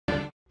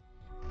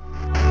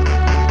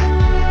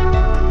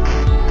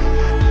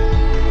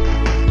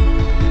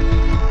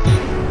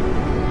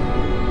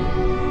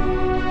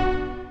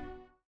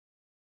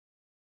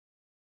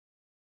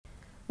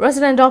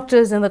Resident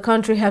doctors in the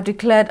country have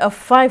declared a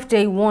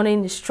 5-day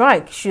warning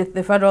strike should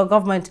the federal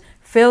government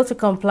fail to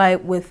comply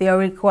with their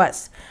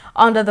request.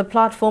 Under the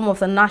platform of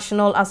the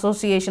National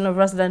Association of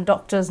Resident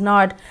Doctors,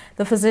 NARD,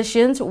 the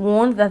physicians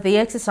warned that the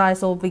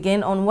exercise will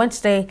begin on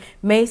Wednesday,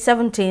 May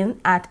 17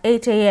 at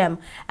 8 a.m.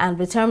 and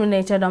be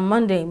terminated on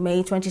Monday,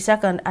 May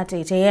 22nd at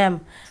 8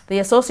 a.m. The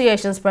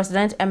association's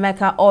president,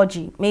 Emeka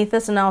Orji, made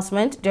this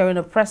announcement during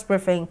a press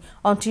briefing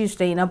on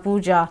Tuesday in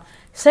Abuja,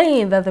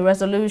 saying that the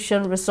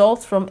resolution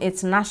results from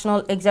its National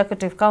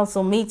Executive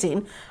Council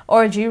meeting.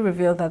 Orji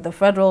revealed that the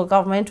federal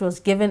government was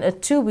given a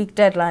 2-week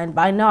deadline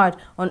by NARD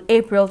on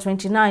April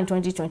 29,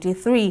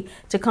 2023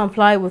 to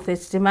comply with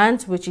its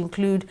demands, which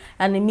include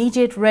an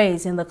immediate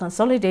raise in the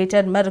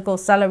consolidated medical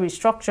salary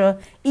structure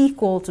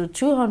equal to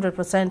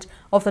 200%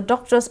 of the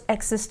doctor's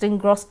existing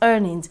gross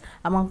earnings,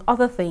 among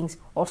other things,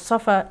 or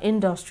suffer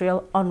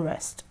industrial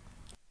unrest.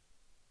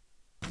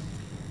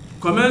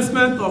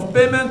 Commencement of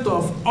payment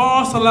of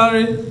all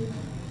salary and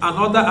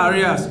other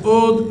arrears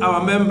owed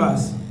our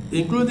members,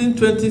 including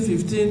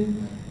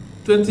 2015,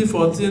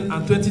 2014,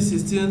 and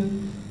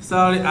 2016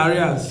 salary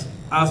arrears,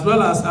 as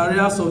well as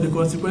arrears of the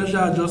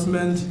consequential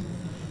adjustment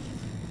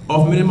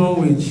of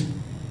minimum wage.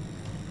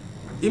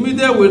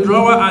 Immediate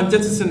withdrawal and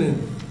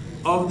jettisoning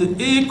of the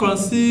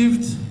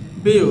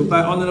ill-conceived bill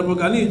by Honorable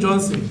Gani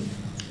Johnson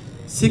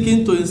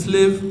seeking to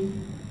enslave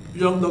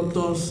young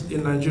doctors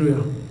in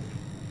Nigeria.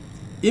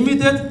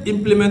 Immediate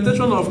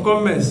implementation of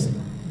commerce,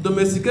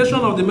 domestication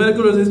of the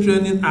Medical Residence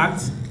Training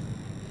Act,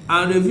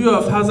 and review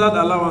of hazard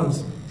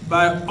allowance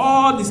by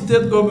all the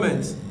state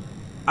governments,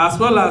 as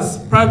well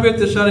as private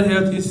tertiary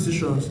health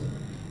institutions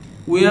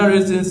where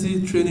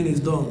residency training is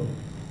done.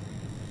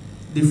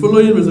 The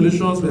following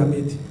resolutions were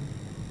made.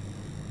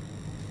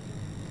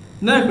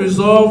 NEC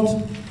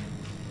resolved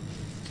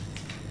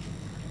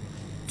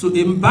to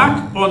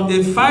embark on a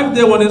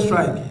 5-day warning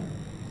strike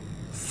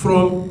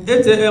from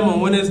 8 a.m.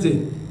 on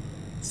Wednesday,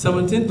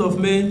 17th of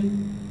May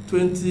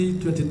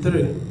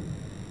 2023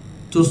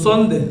 to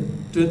Sunday,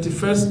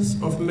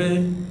 21st of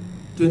May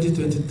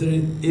 2023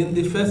 in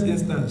the first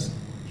instance.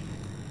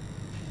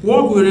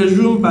 Work will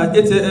resume by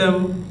 8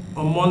 a.m.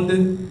 on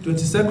Monday,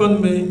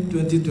 22nd May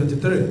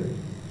 2023.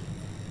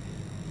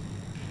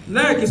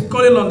 NEC is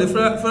calling on the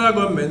federal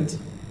government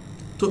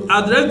to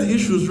address the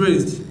issues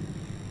raised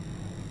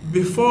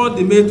before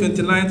the May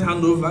 29th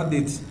handover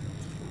date,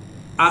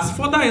 as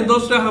further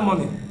industrial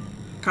harmony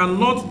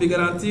cannot be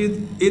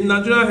guaranteed in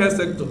Nigerian health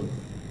sector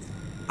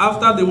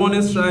after the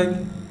warning strike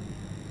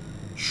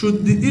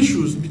should the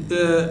issues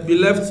be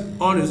left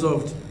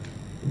unresolved.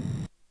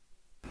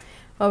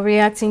 While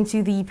reacting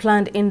to the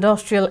planned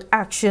industrial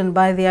action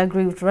by the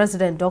aggrieved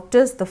resident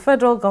doctors, the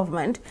federal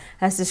government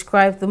has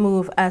described the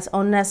move as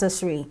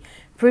unnecessary.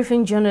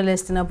 Briefing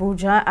journalists in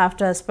Abuja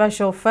after a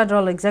special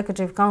Federal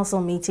Executive Council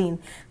meeting,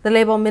 the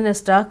Labour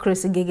Minister,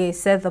 Chris Ngige,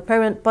 said the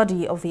parent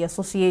body of the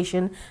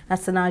association,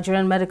 that's the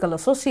Nigerian Medical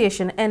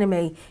Association,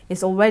 NMA,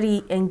 is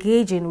already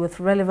engaging with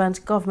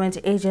relevant government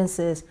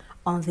agencies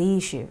on the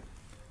issue.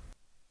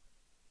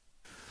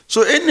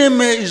 So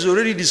NMA is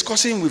already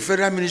discussing with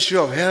Federal Ministry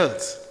of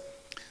Health,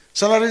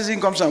 Salaries,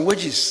 Incomes and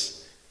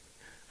Wages,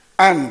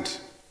 and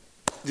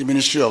the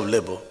Ministry of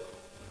Labour.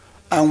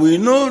 And we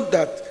know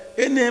that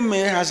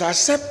NMA has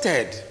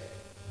accepted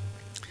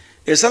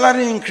a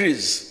salary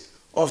increase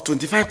of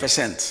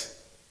 25%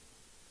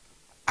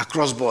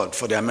 across board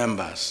for their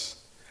members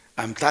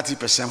and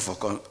 30% for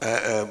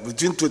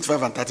between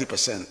 25 and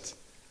 30%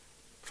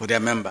 for their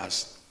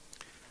members.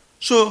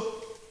 So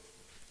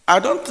I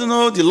don't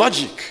know the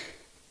logic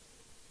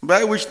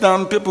by which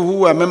now people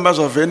who are members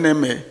of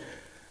NMA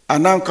are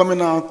now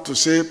coming out to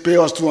say pay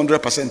us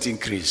 200%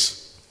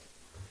 increase.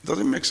 It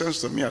doesn't make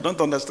sense to me. I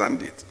don't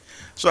understand it.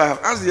 So I have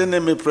asked the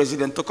NMA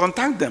president to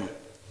contact them,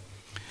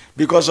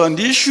 because on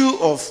the issue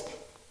of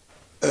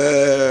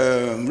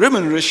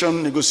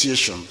remuneration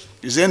negotiations,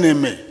 it's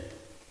NMA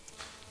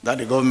that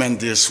the government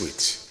deals with.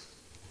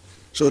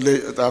 So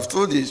I've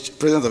told the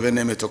president of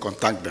NMA to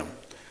contact them,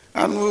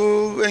 and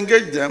we'll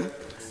engage them.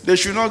 They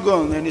should not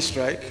go on any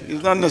strike.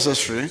 It's not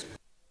necessary.